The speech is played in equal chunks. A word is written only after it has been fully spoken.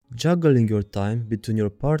Juggling your time between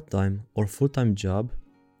your part-time or full-time job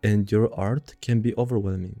and your art can be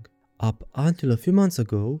overwhelming. Up until a few months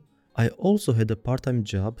ago, I also had a part-time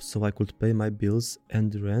job so I could pay my bills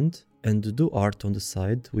and rent and do art on the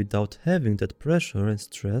side without having that pressure and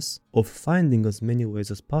stress of finding as many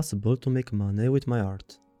ways as possible to make money with my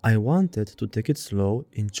art. I wanted to take it slow,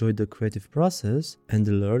 enjoy the creative process, and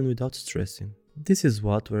learn without stressing. This is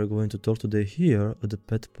what we're going to talk today here at the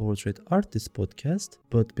Pet Portrait Artist podcast,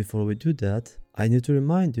 but before we do that, I need to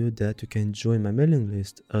remind you that you can join my mailing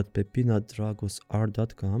list at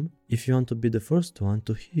pepinadragosart.com if you want to be the first one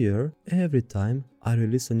to hear every time I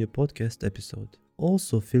release a new podcast episode.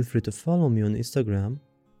 Also, feel free to follow me on Instagram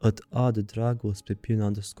at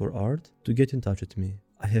 @dragospepina_art to get in touch with me.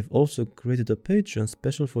 I have also created a Patreon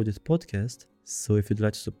special for this podcast, so if you'd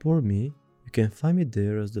like to support me, you can find me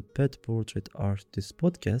there as the Pet Portrait Artist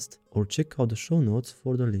podcast or check out the show notes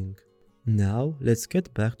for the link. Now, let's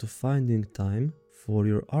get back to finding time for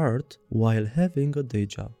your art while having a day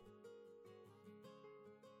job.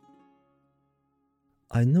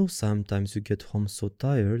 I know sometimes you get home so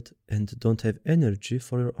tired and don't have energy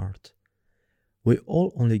for your art. We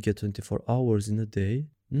all only get 24 hours in a day,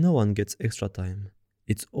 no one gets extra time.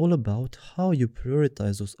 It's all about how you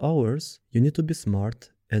prioritize those hours. You need to be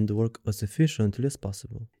smart and work as efficiently as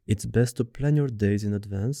possible. It's best to plan your days in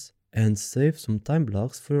advance and save some time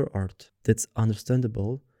blocks for your art. That's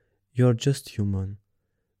understandable. You're just human,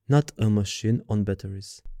 not a machine on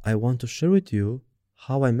batteries. I want to share with you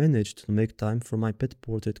how I managed to make time for my pet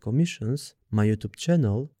portrait commissions, my YouTube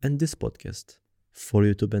channel, and this podcast. For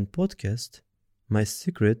YouTube and podcast, my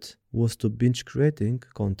secret was to binge creating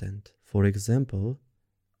content. For example,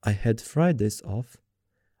 I had Fridays off.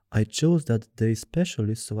 I chose that day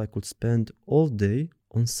specially so I could spend all day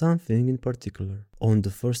on something in particular. On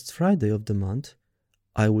the first Friday of the month,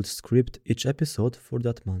 I would script each episode for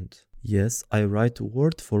that month. Yes, I write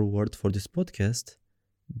word for word for this podcast,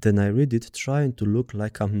 then I read it trying to look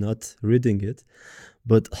like I'm not reading it,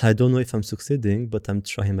 but I don't know if I'm succeeding, but I'm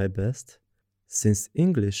trying my best. Since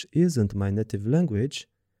English isn't my native language,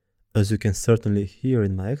 as you can certainly hear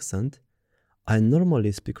in my accent, I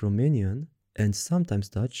normally speak Romanian and sometimes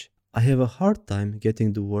Dutch. I have a hard time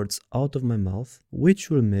getting the words out of my mouth, which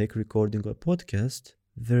will make recording a podcast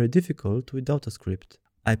very difficult without a script.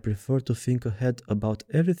 I prefer to think ahead about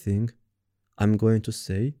everything I'm going to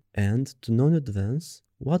say and to know in advance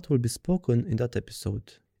what will be spoken in that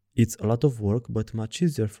episode. It's a lot of work but much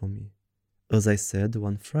easier for me. As I said,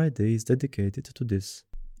 one Friday is dedicated to this.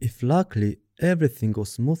 If luckily everything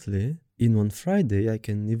goes smoothly, in one Friday I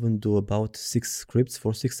can even do about 6 scripts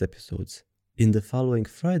for 6 episodes. In the following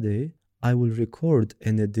Friday, I will record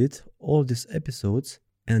and edit all these episodes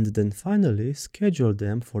and then finally schedule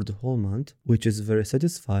them for the whole month, which is very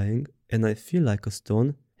satisfying, and I feel like a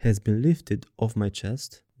stone has been lifted off my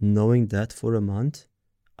chest, knowing that for a month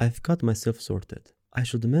I've got myself sorted. I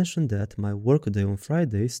should mention that my workday on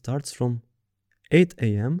Friday starts from 8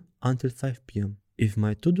 a.m. until 5 p.m. If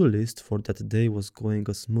my to-do list for that day was going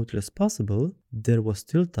as smoothly as possible, there was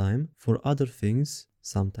still time for other things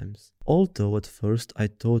sometimes. Although at first I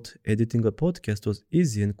thought editing a podcast was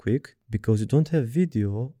easy and quick because you don't have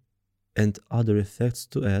video and other effects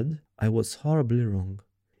to add, I was horribly wrong.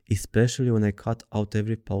 Especially when I cut out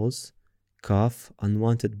every pause, cough,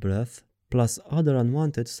 unwanted breath, plus other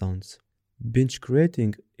unwanted sounds. Binge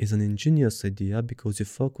creating is an ingenious idea because you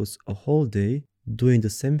focus a whole day doing the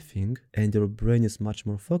same thing and your brain is much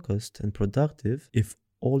more focused and productive if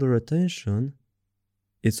all your attention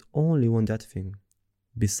is only on that thing.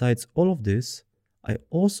 Besides all of this, I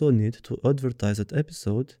also need to advertise that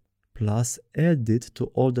episode plus add it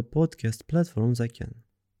to all the podcast platforms I can.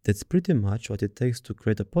 That's pretty much what it takes to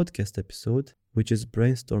create a podcast episode, which is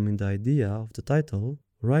brainstorming the idea of the title,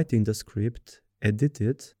 writing the script, edit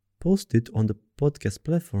it, post it on the podcast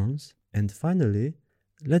platforms, and finally,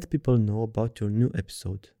 let people know about your new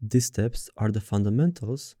episode. These steps are the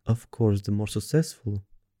fundamentals. Of course, the more successful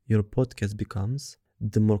your podcast becomes,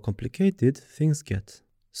 the more complicated things get.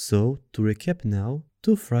 So, to recap now,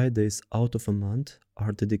 2 Fridays out of a month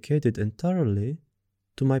are dedicated entirely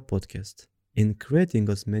to my podcast. In creating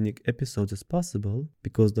as many episodes as possible,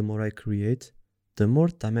 because the more I create, the more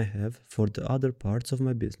time I have for the other parts of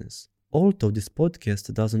my business. Although this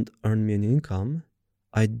podcast doesn't earn me any income,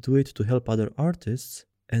 I do it to help other artists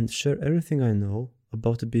and share everything I know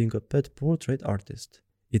about being a pet portrait artist.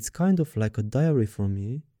 It's kind of like a diary for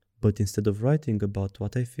me, but instead of writing about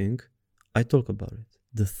what I think, I talk about it.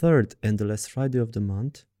 The third and the last Friday of the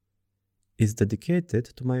month is dedicated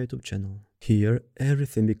to my YouTube channel. Here,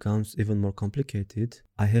 everything becomes even more complicated.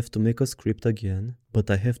 I have to make a script again, but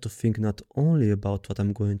I have to think not only about what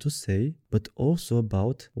I'm going to say, but also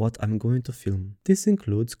about what I'm going to film. This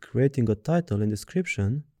includes creating a title and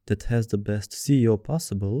description that has the best SEO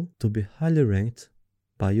possible to be highly ranked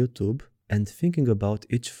by YouTube, and thinking about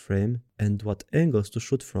each frame and what angles to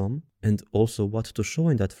shoot from, and also what to show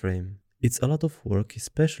in that frame. It's a lot of work,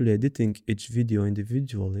 especially editing each video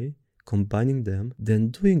individually, combining them, then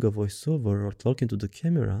doing a voiceover or talking to the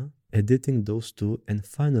camera, editing those two, and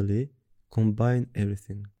finally combine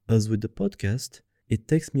everything. As with the podcast, it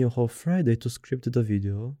takes me a whole Friday to script the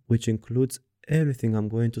video, which includes everything I'm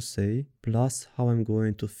going to say, plus how I'm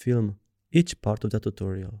going to film each part of the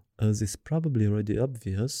tutorial. As is probably already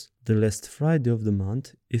obvious, the last Friday of the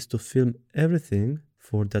month is to film everything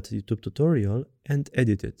for that YouTube tutorial and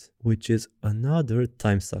edit it, which is another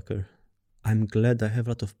time sucker. I'm glad I have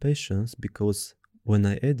a lot of patience because when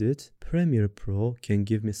I edit, Premiere Pro can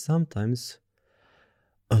give me sometimes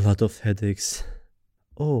a lot of headaches.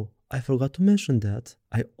 Oh, I forgot to mention that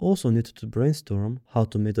I also need to brainstorm how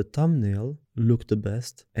to make the thumbnail look the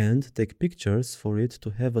best and take pictures for it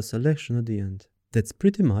to have a selection at the end. That's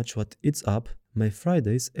pretty much what eats up my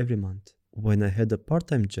Fridays every month. When I had a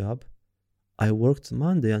part-time job, I worked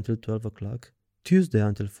Monday until 12 o'clock, Tuesday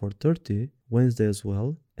until 4:30, Wednesday as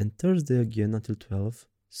well, and Thursday again until 12.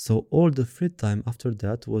 So all the free time after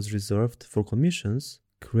that was reserved for commissions,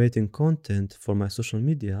 creating content for my social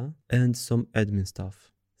media, and some admin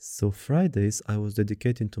stuff. So Fridays I was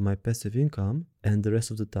dedicating to my passive income and the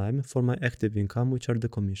rest of the time for my active income, which are the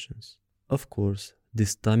commissions. Of course,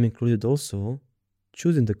 this time included also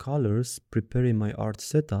choosing the colors, preparing my art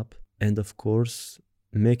setup, and of course,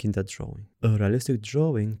 making that drawing. A realistic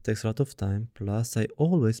drawing takes a lot of time, plus I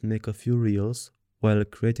always make a few reels while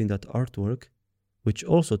creating that artwork, which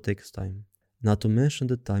also takes time. Not to mention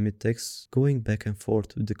the time it takes going back and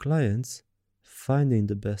forth with the clients, finding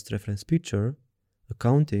the best reference picture,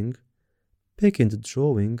 accounting, picking the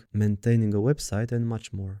drawing, maintaining a website, and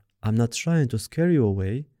much more. I'm not trying to scare you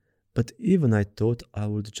away, but even I thought I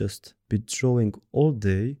would just be drawing all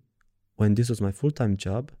day when this was my full-time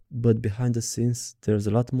job, but behind the scenes there's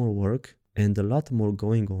a lot more work and a lot more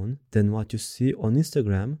going on than what you see on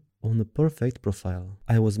Instagram on a perfect profile.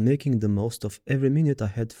 I was making the most of every minute I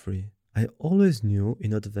had free. I always knew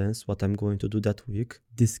in advance what I'm going to do that week.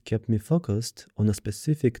 This kept me focused on a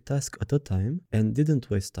specific task at a time and didn't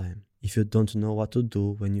waste time. If you don't know what to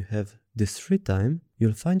do when you have this free time,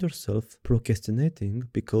 you'll find yourself procrastinating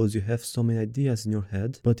because you have so many ideas in your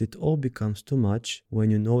head, but it all becomes too much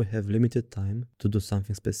when you know you have limited time to do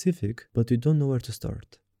something specific, but you don't know where to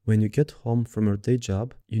start. When you get home from your day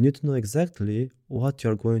job, you need to know exactly what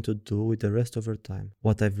you're going to do with the rest of your time.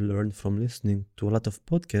 What I've learned from listening to a lot of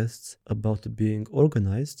podcasts about being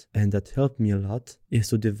organized, and that helped me a lot, is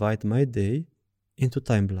to divide my day into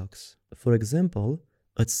time blocks. For example,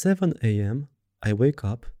 at 7 a.m. I wake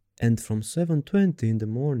up, and from 7:20 in the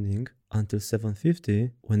morning until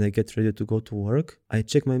 7:50, when I get ready to go to work, I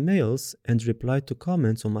check my mails and reply to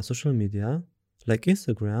comments on my social media, like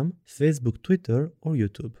Instagram, Facebook, Twitter, or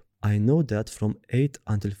YouTube. I know that from 8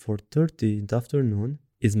 until 4:30 in the afternoon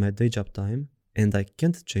is my day job time, and I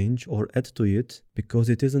can't change or add to it because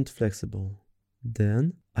it isn't flexible.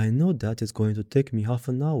 Then, I know that it's going to take me half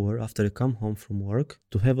an hour after I come home from work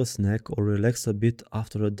to have a snack or relax a bit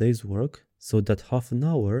after a day's work, so that half an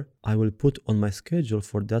hour I will put on my schedule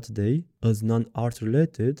for that day as non-art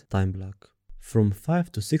related time block. From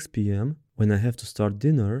 5 to 6 p.m., when I have to start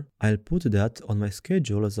dinner, I'll put that on my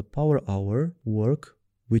schedule as a power hour work,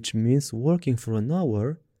 which means working for an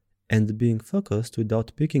hour and being focused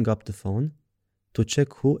without picking up the phone to check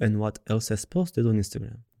who and what else has posted on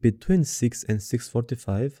Instagram. Between 6 and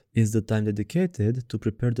 6:45 is the time dedicated to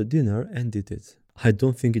prepare the dinner and eat it. I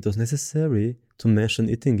don't think it was necessary to mention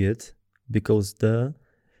eating it, because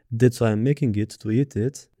that's why I'm making it to eat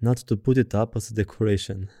it, not to put it up as a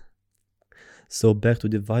decoration. So back to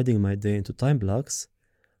dividing my day into time blocks,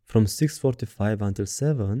 from 6:45 until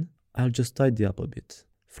 7, I'll just tidy up a bit.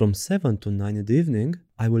 From 7 to 9 in the evening,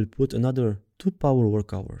 I will put another 2 power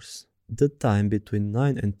work hours. The time between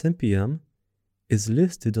 9 and 10 p.m. is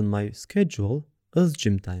listed on my schedule as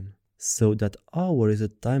gym time. So that hour is a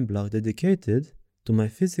time block dedicated to my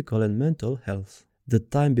physical and mental health. The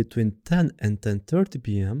time between 10 and 10:30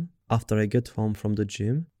 p.m. after I get home from the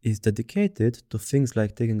gym is dedicated to things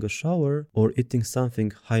like taking a shower or eating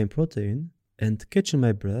something high in protein and catching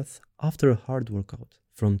my breath after a hard workout.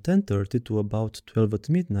 From 10:30 to about 12 at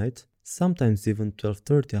midnight, sometimes even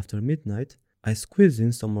 12:30 after midnight, I squeeze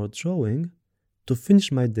in some more drawing to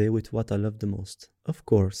finish my day with what I love the most. Of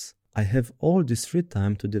course, I have all this free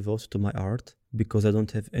time to devote to my art because I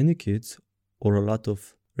don't have any kids or a lot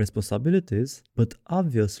of responsibilities, but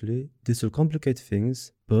obviously this will complicate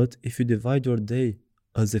things. But if you divide your day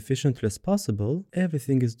as efficiently as possible,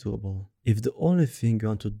 everything is doable. If the only thing you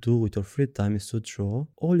want to do with your free time is to draw,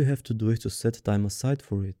 all you have to do is to set time aside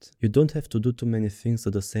for it. You don't have to do too many things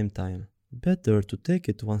at the same time. Better to take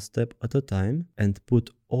it one step at a time and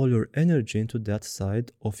put all your energy into that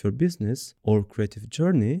side of your business or creative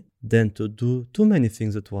journey than to do too many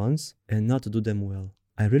things at once and not do them well.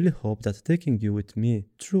 I really hope that taking you with me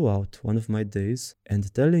throughout one of my days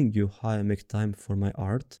and telling you how I make time for my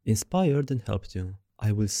art inspired and helped you.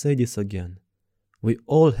 I will say this again. We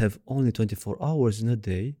all have only 24 hours in a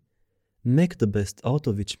day. Make the best out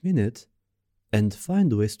of each minute and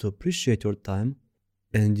find ways to appreciate your time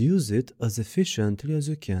and use it as efficiently as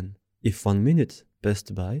you can. If 1 minute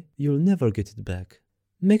passed by, you'll never get it back.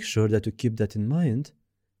 Make sure that you keep that in mind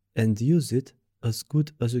and use it as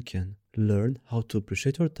good as you can. Learn how to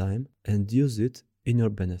appreciate your time and use it in your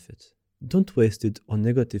benefit. Don't waste it on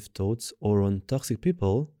negative thoughts or on toxic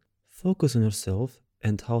people. Focus on yourself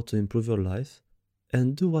and how to improve your life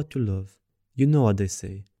and do what you love. You know what they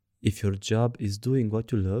say. If your job is doing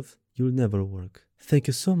what you love, you'll never work. Thank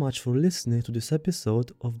you so much for listening to this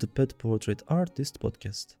episode of the Pet Portrait Artist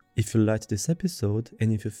podcast. If you liked this episode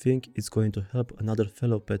and if you think it's going to help another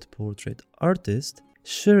fellow pet portrait artist,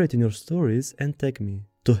 share it in your stories and tag me.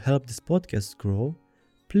 To help this podcast grow,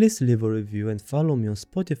 please leave a review and follow me on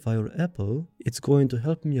Spotify or Apple. It's going to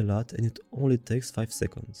help me a lot and it only takes 5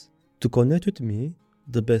 seconds. To connect with me,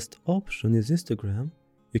 the best option is Instagram.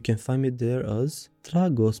 You can find me there as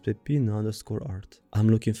tragospepino_art. I'm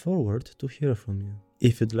looking forward to hear from you.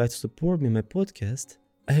 If you'd like to support me in my podcast,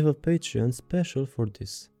 I have a Patreon special for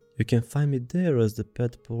this. You can find me there as the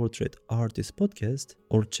Pet Portrait Artist podcast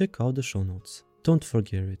or check out the show notes. Don't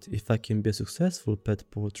forget it, if I can be a successful pet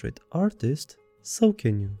portrait artist, so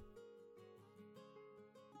can you.